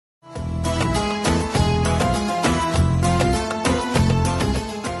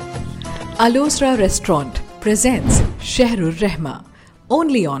Alosra Restaurant presents Shahrur Rahma,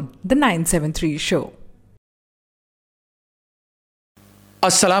 only on the 973 show.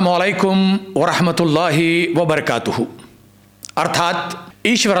 अस्सलामुअलैकुम वरहमतुल्लाहि वबरकातुहू। अर्थात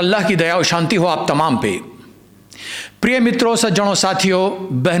ईश्वर अल्लाह की दया और शांति हो आप तमाम पे। प्रिय मित्रों, सज्जनों, साथियों,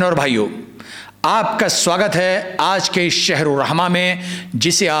 बहनों और भाइयों, आपका स्वागत है आज के शहरुर रहमा में,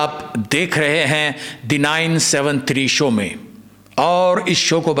 जिसे आप देख रहे हैं द 973 शो में। और इस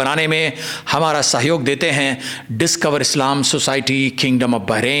शो को बनाने में हमारा सहयोग देते हैं discover Islam society kingdom of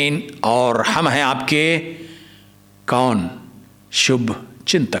Bahrain, और हम हैं आपके कौन शुभ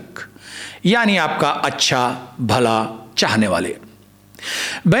चिंतक, यानी आपका अच्छा भला चाहने वाले।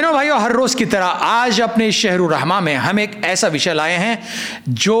 बहनों भाइयों, हर रोज की तरह आज अपने शहरुर रहमा में हम एक ऐसा विषय लाए हैं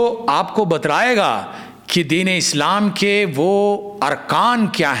जो आपको बतलाएगा कि दीन इस्लाम के वो अरकान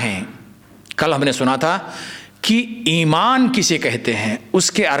क्या हैं। कल हमने सुना था कि ईमान किसे कहते हैं,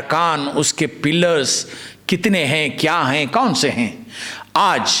 उसके अरकान, उसके पिलर्स कितने हैं, क्या हैं, कौन से हैं।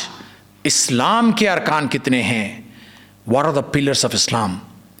 आज इस्लाम के अरकान कितने हैं, what are the pillars of Islam,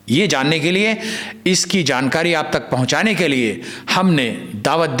 ये जानने के लिए, इसकी जानकारी आप तक पहुंचाने के लिए हमने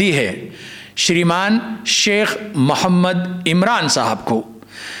दावत दी है श्रीमान शेख मोहम्मद इमरान साहब को,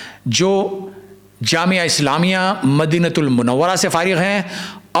 जो जामिया इस्लामिया मदीनतुल मुनव्वरा से फारिग हैं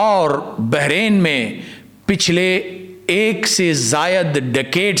और बहरीन में पिछले 1 से ज़ायद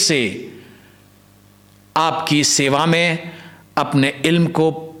डेकेड से आपकी सेवा में अपने इल्म को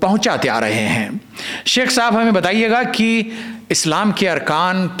पहुंचाते आ रहे हैं। शेख साहब, हमें बताइएगा कि इस्लाम के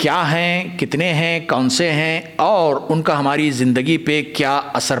अरकान क्या हैं, कितने हैं, कौन से हैं, और उनका हमारी ज़िंदगी पे क्या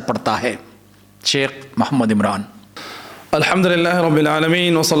असर पड़ता है। शेख मोहम्मद इमरान। अल्हम्दुलिल्लाह रब्बिल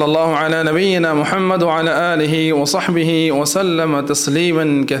आलमीन व सल्लल्लाहु अला नबिय्यिना मुहम्मद व अला आलिहि व सहबिहि व सल्लम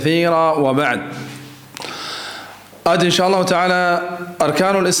तस्लीमन कसीरा व बाद। आज इंशाअल्लाह ताला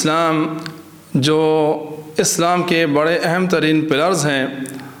अरकानुल इस्लाम, जो इस्लाम के बड़े अहम तरीन पिलर्स हैं,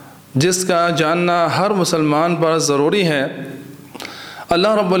 जिसका जानना हर मुसलमान पर ज़रूरी है।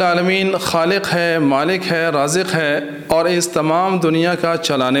 अल्लाह रब्बुल आलमीन खालिक है, मालिक है, राज़िक है और इस तमाम दुनिया का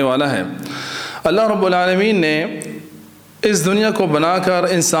चलाने वाला है। अल्लाह रब्बुल आलमीन ने इस दुनिया को बनाकर,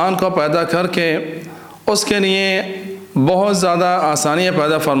 इंसान को पैदा करके उसके लिए बहुत ज़्यादा आसानियाँ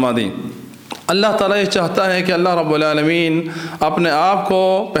पैदा फरमा दी। अल्लाह ताला ये चाहता है कि अल्लाह रब्बुल आलमीन अपने आप को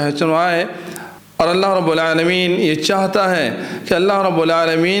पहचानवाए, और अल्लाह रब्बुल आलमीन ये चाहता है कि अल्लाह रब्बुल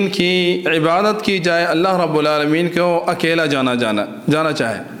आलमीन की इबादत की जाए, अल्लाह रब्बुल आलमीन को अकेला जाना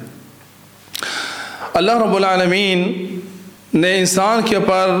चाहे। अल्लाह रब्बुल आलमीन ने इंसान के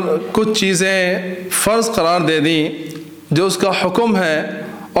ऊपर कुछ चीज़ें फ़र्ज़ करार दे दी जो उसका हुक्म है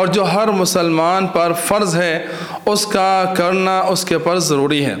और जो हर मुसलमान पर फ़र्ज़ है उसका करना उसके ऊपर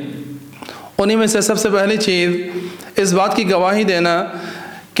ज़रूरी है। उन्हीं में से सबसे पहली चीज़ इस बात की गवाही देना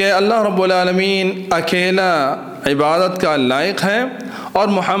कि अल्लाह रब्बुल आलमीन अकेला इबादत का लायक है, और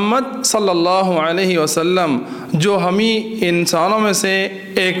मोहम्मद सल्लल्लाहु अलैहि वसल्लम जो हम ही इंसानों में से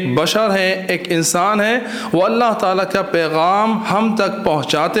एक बशर है, एक इंसान है, वो अल्लाह ताला का पैगाम हम तक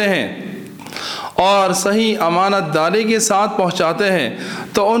पहुँचाते हैं और सही अमानतदारी के साथ पहुँचाते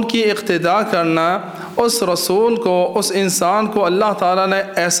हैं। तो उनकी इक़्तिदा करना, उस रसूल को, उस इंसान को अल्लाह ताला ने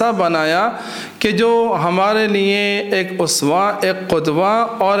ऐसा बनाया कि जो हमारे लिए एक उसवा, एक क़ुदवा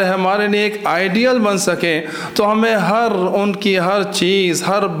और हमारे लिए एक आइडियल बन सके। तो हमें उनकी हर चीज़,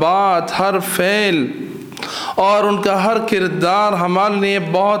 हर बात, हर फ़ेल और उनका हर किरदार हमारे लिए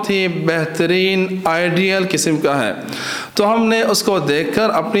बहुत ही बेहतरीन आइडियल किस्म का है। तो हमने उसको देखकर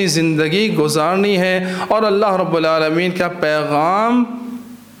अपनी ज़िंदगी गुजारनी है और अल्लाह रब्बुल आलमीन का पैगाम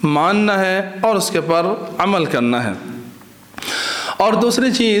मानना है और उसके पर अमल करना है। और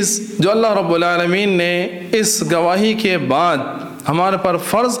दूसरी चीज़ जो अल्लाह रब्बुल आलमीन ने इस गवाही के बाद हमारे पर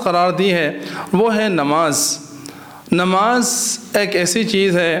फ़र्ज़ करार दी है वो है नमाज। नमाज एक ऐसी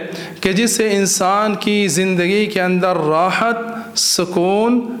चीज़ है कि जिससे इंसान की ज़िंदगी के अंदर राहत,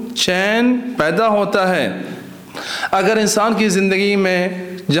 सुकून, चैन पैदा होता है। अगर इंसान की ज़िंदगी में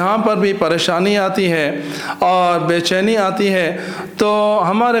जहाँ पर भी परेशानी आती है और बेचैनी आती है, तो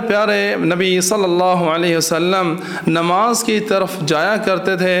हमारे प्यारे नबी सल्लल्लाहु अलैहि वसल्लम नमाज की तरफ जाया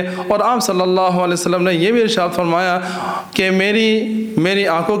करते थे, और आप सल्लल्लाहु अलैहि वसल्लम ने यह भी इरशाद फरमाया कि मेरी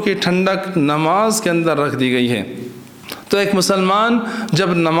आंखों की ठंडक नमाज के अंदर रख दी गई है। तो एक मुसलमान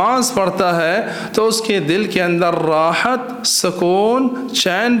जब नमाज पढ़ता है तो उसके दिल के अंदर राहत, सुकून,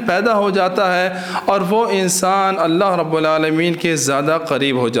 चैन पैदा हो जाता है और वो इंसान अल्लाह रब्बुल आलमीन के ज़्यादा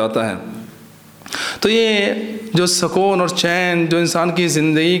करीब हो जाता है। तो ये जो सुकून और चैन जो इंसान की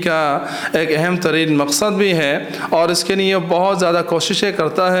ज़िंदगी का एक अहम तरीन मकसद भी है और इसके लिए बहुत ज़्यादा कोशिशें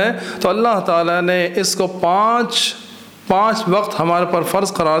करता है, तो अल्लाह ताला ने इसको 5 وقت ہمارے پر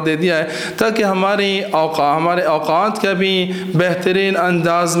فرض قرار دے دیا ہے تاکہ ہمارے اوقات کا بھی بہترین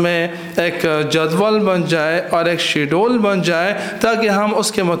انداز میں ایک جدول بن جائے اور ایک شیڈول بن جائے تاکہ ہم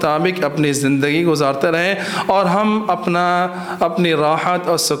اس کے مطابق اپنی زندگی گزارتے رہیں اور ہم اپنی راحت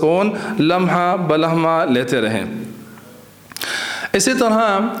اور سکون لمحہ بلمحہ لیتے رہیں۔ اسی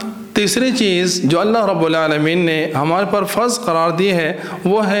طرح تیسری چیز جو اللہ رب العالمین نے ہمارے پر فرض قرار دی ہے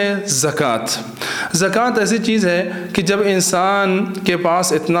وہ ہے زکوٰۃ۔ زکوٰۃ ایسی چیز ہے کہ جب انسان کے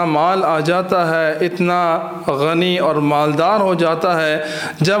پاس اتنا مال آ جاتا ہے، اتنا غنی اور مالدار ہو جاتا ہے،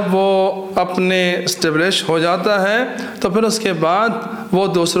 جب وہ اپنے اسٹیبلش ہو جاتا ہے تو پھر اس کے بعد وہ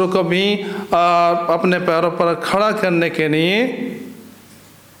دوسروں کو بھی اپنے پیروں پر کھڑا کرنے کے لیے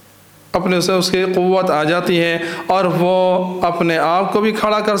اپنے سے اس کی قوت آ جاتی ہے اور وہ اپنے آپ کو بھی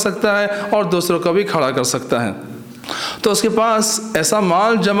کھڑا کر سکتا ہے اور دوسروں کو بھی کھڑا کر سکتا ہے۔ تو اس کے پاس ایسا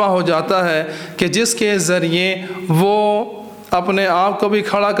مال جمع ہو جاتا ہے کہ جس کے ذریعے وہ اپنے آپ کو بھی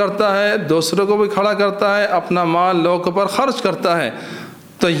کھڑا کرتا ہے، دوسروں کو بھی کھڑا کرتا ہے، اپنا مال لوگوں پر خرچ کرتا ہے۔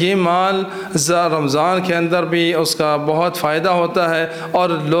 تو یہ مال رمضان کے اندر بھی اس کا بہت فائدہ ہوتا ہے، اور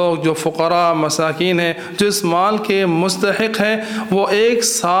لوگ جو فقراء مساکین ہیں جو اس مال کے مستحق ہیں وہ 1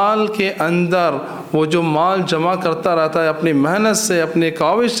 سال کے اندر وہ جو مال جمع کرتا رہتا ہے اپنی محنت سے، اپنی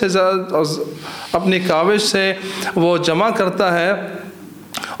کاوش سے وہ جمع کرتا ہے،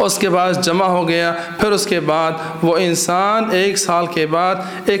 اس کے بعد جمع ہو گیا، پھر اس کے بعد وہ انسان 1 سال کے بعد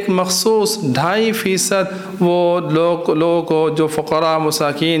ایک مخصوص 2.5% وہ لوگوں کو جو فقراء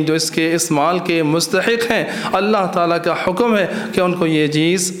مساکین جو اس مال کے مستحق ہیں، اللہ تعالیٰ کا حکم ہے کہ ان کو یہ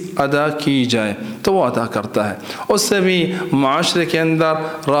چیز ادا کی جائے تو وہ ادا کرتا ہے۔ اس سے بھی معاشرے کے اندر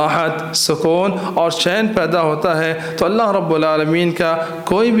راحت، سکون اور چین پیدا ہوتا ہے۔ تو اللہ رب العالمین کا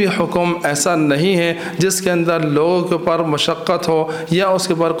کوئی بھی حکم ایسا نہیں ہے جس کے اندر لوگوں کے اوپر مشقت ہو یا اس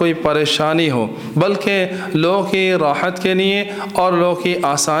کے اوپر کوئی پریشانی ہو، بلکہ لوگوں کی راحت کے لیے اور لوگوں کی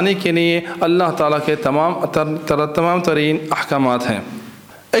آسانی کے لیے اللہ تعالیٰ کے تمام ترین احکامات ہیں۔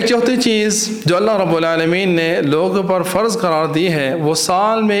 ایک چوتھی چیز جو اللہ رب العالمین نے لوگوں پر فرض قرار دی ہے وہ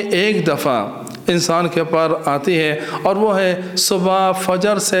سال میں 1 دفعہ انسان کے اوپر آتی ہے، اور وہ ہے صبح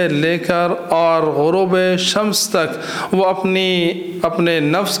فجر سے لے کر اور غروب شمس تک وہ اپنے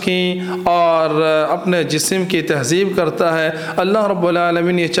نفس کی اور اپنے جسم کی تہذیب کرتا ہے۔ اللہ رب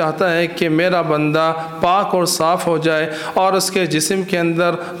العالمین یہ چاہتا ہے کہ میرا بندہ پاک اور صاف ہو جائے، اور اس کے جسم کے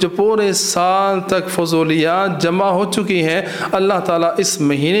اندر جو پورے سال تک فضولیات جمع ہو چکی ہیں اللہ تعالیٰ اس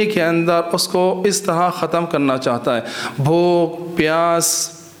مہینے کے اندر اس کو اس طرح ختم کرنا چاہتا ہے۔ بھوک، پیاس،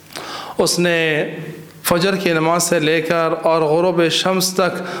 اس نے فجر کی نماز سے لے کر اور غروب شمس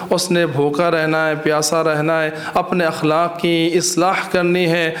تک اس نے بھوکا رہنا ہے، پیاسا رہنا ہے، اپنے اخلاق کی اصلاح کرنی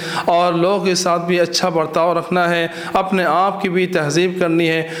ہے، اور لوگوں کے ساتھ بھی اچھا برتاؤ رکھنا ہے، اپنے آپ کی بھی تہذیب کرنی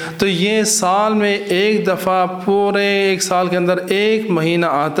ہے۔ تو یہ سال میں 1 دفعہ پورے 1 سال کے اندر 1 مہینہ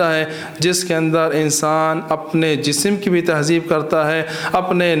آتا ہے جس کے اندر انسان اپنے جسم کی بھی تہذیب کرتا ہے،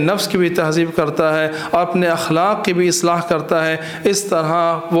 اپنے نفس کی بھی تہذیب کرتا ہے، اور اپنے اخلاق کی بھی اصلاح کرتا ہے۔ اس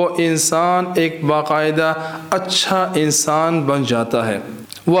طرح وہ انسان ایک باقاعدہ اچھا انسان بن جاتا ہے،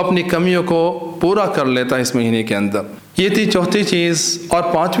 وہ اپنی کمیوں کو پورا کر لیتا ہے اس مہینے کے اندر۔ یہ تھی چوتھی چیز۔ اور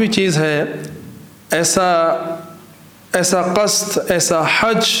 5ویں چیز ہے ایسا قصد، ایسا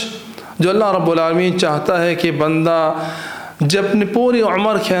حج جو اللہ رب العالمین چاہتا ہے کہ بندہ جب اپنی پوری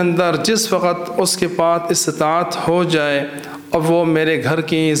عمر کے اندر جس وقت اس کے پاس استطاعت ہو جائے اور وہ میرے گھر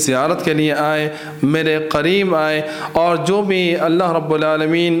کی زیارت کے لیے آئے، میرے قریب آئے، اور جو بھی اللہ رب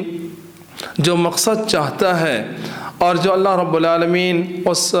العالمین جو مقصد چاہتا ہے اور جو اللہ رب العالمین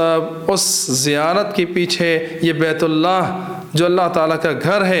اس زیارت کے پیچھے، یہ بیت اللہ جو اللہ تعالیٰ کا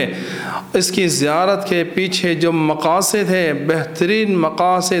گھر ہے، اس کی زیارت کے پیچھے جو مقاصد ہے، بہترین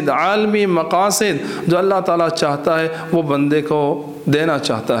مقاصد، عالمی مقاصد جو اللہ تعالیٰ چاہتا ہے وہ بندے کو دینا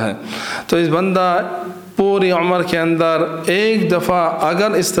چاہتا ہے۔ تو اس بندہ پوری عمر کے اندر 1 دفعہ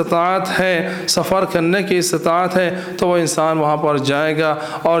اگر استطاعت ہے، سفر کرنے کی استطاعت ہے، تو وہ انسان وہاں پر جائے گا،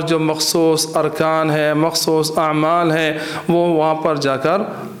 اور جو مخصوص ارکان ہے، مخصوص اعمال ہیں، وہ وہاں پر جا کر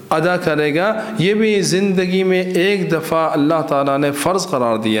ادا کرے گا۔ یہ بھی زندگی میں 1 دفعہ اللہ تعالیٰ نے فرض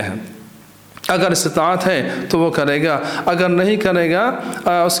قرار دیا ہے۔ اگر استطاعت ہے تو وہ کرے گا، اگر نہیں کرے گا،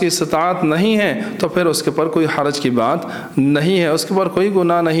 اس کی استطاعت نہیں ہے تو پھر اس کے پر کوئی حرج کی بات نہیں ہے، اس کے پر کوئی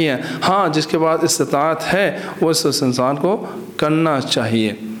گناہ نہیں ہے۔ ہاں، جس کے بعد استطاعت ہے وہ اس انسان کو کرنا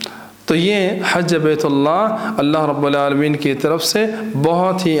چاہیے۔ تو یہ حج بیت اللہ رب العالمین کی طرف سے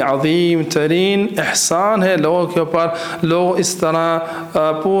بہت ہی عظیم ترین احسان ہے لوگوں کے اوپر۔ لوگ اس طرح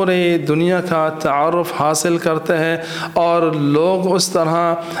پورے دنیا کا تعارف حاصل کرتے ہیں، اور لوگ اس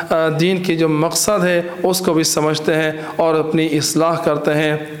طرح دین کی جو مقصد ہے اس کو بھی سمجھتے ہیں اور اپنی اصلاح کرتے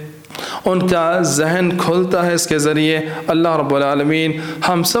ہیں۔ ان کا ذہن کھلتا ہے اس کے ذریعے۔ اللہ رب العالمین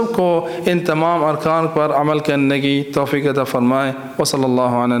ہم سب کو ان تمام ارکان پر عمل کرنے کی توفیق عطا فرمائے۔ وصلی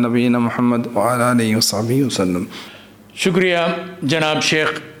اللہ علی نبینا محمد وعلی آلہ وصحبہ وسلم۔ شکریہ جناب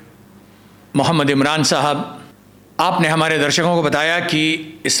شیخ محمد عمران صاحب، آپ نے ہمارے درشکوں کو بتایا کہ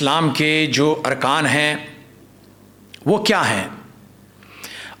اسلام کے جو ارکان ہیں وہ کیا ہیں،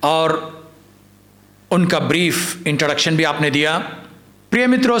 اور ان کا بریف انٹروڈکشن بھی آپ نے دیا۔ پریہ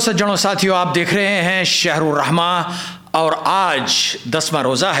متروں، سجنوں، ساتھیوں، آپ دیکھ رہے ہیں شہر الرحمہ، اور آج 10واں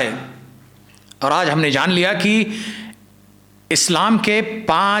روزہ ہے، اور آج ہم نے جان لیا کہ اسلام کے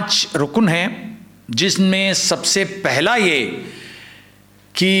 5 رکن ہیں، جس میں سب سے پہلا یہ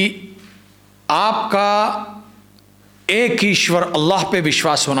کہ آپ کا ایک ایشور اللہ پہ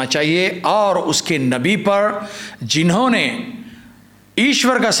وشواس ہونا چاہیے، اور اس کے نبی پر جنہوں نے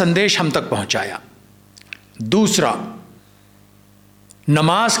ایشور کا سندیش ہم تک پہنچایا۔ دوسرا،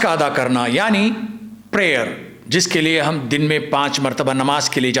 نماز کا ادا کرنا، یعنی پریئر، جس کے لیے ہم دن میں 5 مرتبہ نماز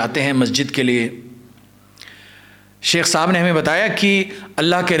کے لیے جاتے ہیں مسجد کے لیے۔ شیخ صاحب نے ہمیں بتایا کہ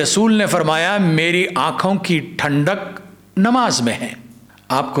اللہ کے رسول نے فرمایا میری آنکھوں کی ٹھنڈک نماز میں ہے۔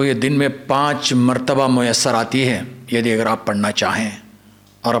 آپ کو یہ دن میں 5 مرتبہ میسر آتی ہے، یدی اگر آپ پڑھنا چاہیں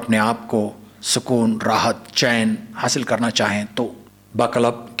اور اپنے آپ کو سکون، راحت، چین حاصل کرنا چاہیں تو buckle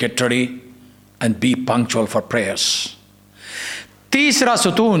up, get ready and be punctual for prayers۔ تیسرا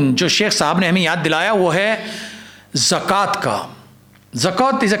ستون جو شیخ صاحب نے ہمیں یاد دلایا وہ ہے زکوٰۃ کا۔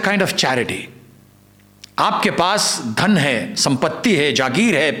 زکوٰۃ is a kind of charity. آپ کے پاس دھن ہے، سمپتی ہے،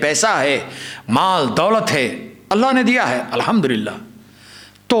 جاگیر ہے، پیسہ ہے، مال دولت ہے، اللہ نے دیا ہے، الحمدللہ۔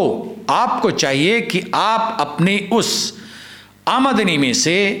 تو آپ کو چاہیے کہ آپ اپنی اس آمدنی میں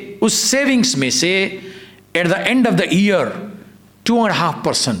سے، اس سیونگز میں سے at the end of the year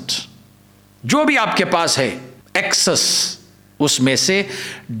 2.5% جو بھی آپ کے پاس ہے ایکسس، اس میں سے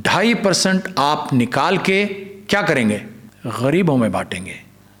 2.5% آپ نکال کے کیا کریں گے؟ غریبوں میں بانٹیں گے،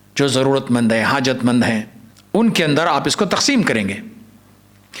 جو ضرورت مند ہیں، حاجت مند ہیں، ان کے اندر آپ اس کو تقسیم کریں گے۔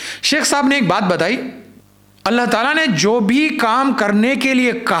 شیخ صاحب نے ایک بات بتائی، اللہ تعالیٰ نے جو بھی کام کرنے کے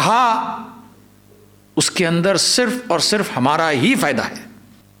لیے کہا اس کے اندر صرف اور صرف ہمارا ہی فائدہ ہے۔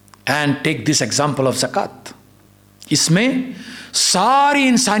 And take this example of زکوٰۃ، اس میں ساری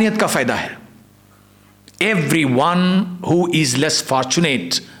انسانیت کا فائدہ ہے۔ Every one who is less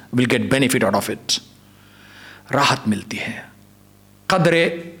fortunate will get benefit out of it. راحت ملتی ہے، قدر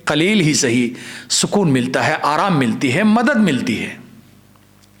قلیل ہی صحیح، سکون ملتا ہے، آرام ملتی ہے، مدد ملتی ہے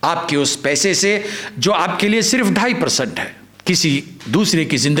آپ کے اس پیسے سے جو آپ کے لیے صرف 2.5% ہے، کسی دوسرے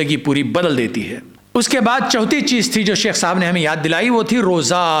کی زندگی پوری بدل دیتی ہے۔ اس کے بعد چوتھی چیز تھی جو شیخ صاحب نے ہمیں یاد دلائی، وہ تھی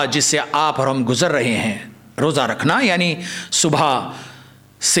روزہ، جس سے آپ اور ہم گزر رہے ہیں۔ روزہ رکھنا یعنی صبح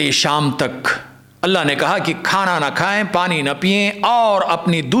سے شام تک اللہ نے کہا کہ کھانا نہ کھائیں، پانی نہ پئیں، اور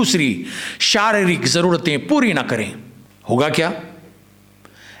اپنی دوسری شاریرک ضرورتیں پوری نہ کریں۔ ہوگا کیا؟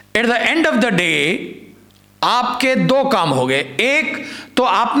 At the end of the day آپ کے 2 کام ہو گئے۔ ایک تو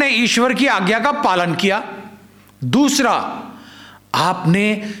آپ نے ایشور کی آگیا کا پالن کیا، دوسرا آپ نے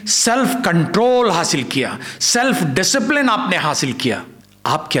سیلف کنٹرول حاصل کیا، سیلف ڈسپلن آپ نے حاصل کیا۔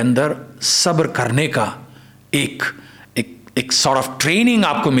 آپ کے اندر صبر کرنے کا ایک سارٹ آف ٹریننگ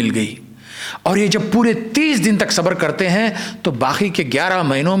آپ کو مل گئی، اور یہ جب پورے 30 دن تک صبر کرتے ہیں تو باقی کے 11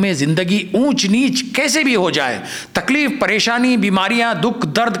 مہینوں میں زندگی اونچ نیچ کیسے بھی ہو جائے، تکلیف، پریشانی، بیماریاں، دکھ،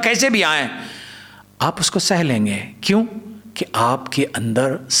 درد کیسے بھی آئیں، آپ اس کو سہ لیں گے۔ کیوں؟ کہ آپ کے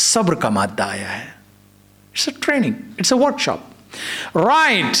اندر صبر کا مادہ آیا ہے۔ It's a training, it's a work shop,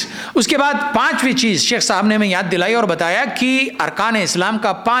 right. اس کے بعد 5ویں چیز شیخ صاحب نے ہمیں یاد دلائی اور بتایا کہ ارکان اسلام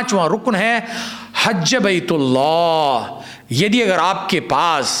کا 5واں رکن ہے حج بیت اللہ۔ یدی اگر آپ کے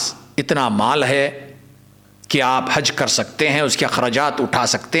پاس اتنا مال ہے کہ آپ حج کر سکتے ہیں، اس کے اخراجات اٹھا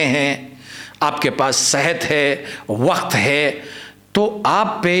سکتے ہیں، آپ کے پاس صحت ہے، وقت ہے، تو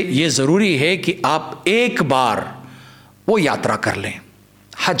آپ پہ یہ ضروری ہے کہ آپ ایک بار وہ یاترا کر لیں،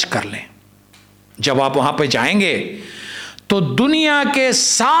 حج کر لیں۔ جب آپ وہاں پہ جائیں گے تو دنیا کے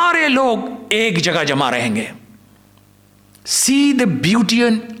سارے لوگ ایک جگہ جمع رہیں گے۔ See the beauty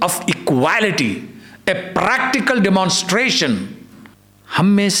of equality, a practical demonstration۔ ہم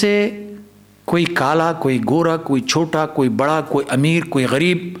میں سے کوئی کالا، کوئی گورا، کوئی چھوٹا، کوئی بڑا، کوئی امیر، کوئی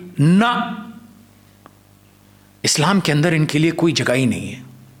غریب نہ، اسلام کے اندر ان کے لیے کوئی جگہ ہی نہیں ہے۔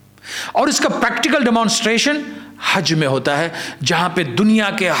 اور اس کا پریکٹیکل ڈیمانسٹریشن حج میں ہوتا ہے، جہاں پہ دنیا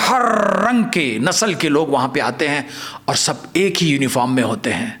کے ہر رنگ کے نسل کے لوگ وہاں پہ آتے ہیں اور سب ایک ہی یونیفارم میں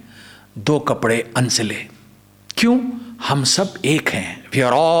ہوتے ہیں، 2 کپڑے انسلے۔ کیوں؟ ہم سب ایک ہیں۔ We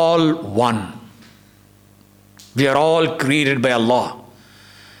are all one. We are all created by Allah۔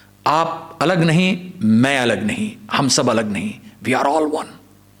 آپ الگ نہیں، میں الگ نہیں، ہم سب الگ نہیں، we are all one۔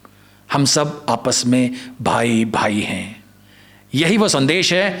 ہم سب آپس میں بھائی بھائی ہیں. یہی وہ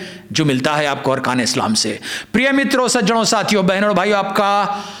سندیش ہے جو ملتا ہے آپ کو ارکان اسلام سے. پریہ متروں، سجنوں، ساتھیوں، بہنوں اور بھائیوں، آپ کا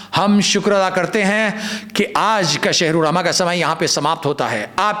ہم شکر ادا کرتے ہیں کہ آج کا شہر الرحمہ کا سمے یہاں پہ سماپت ہوتا ہے.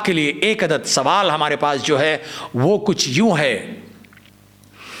 آپ کے لیے ایک عدد سوال ہمارے پاس جو ہے وہ کچھ یوں ہے.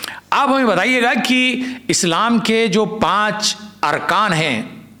 آپ ہمیں بتائیے گا کہ اسلام کے جو 5 ارکان ہیں،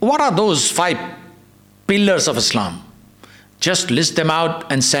 what are those 5 pillars of Islam? Just list them out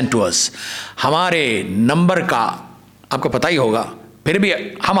and send to us. ہمارے نمبر کا آپ کو پتہ ہی ہوگا، پھر بھی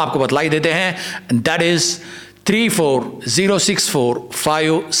ہم آپ کو بتلا ہی دیتے ہیں. That is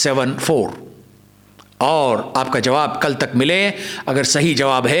 34064574. اور آپ کا جواب کل تک ملے. اگر صحیح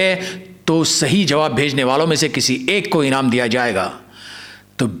جواب ہے تو صحیح جواب بھیجنے والوں میں سے کسی ایک کو انعام دیا جائے گا.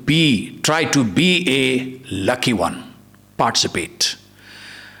 تو try to be a lucky one. Participate.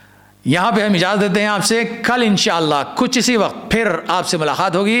 یہاں پہ ہم اجازت دیتے ہیں آپ سے. کل انشاءاللہ کچھ اسی وقت پھر آپ سے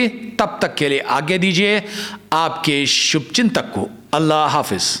ملاقات ہوگی. تب تک کے لیے آگے دیجیے آپ کے شبھ چنتک کو. اللہ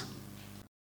حافظ.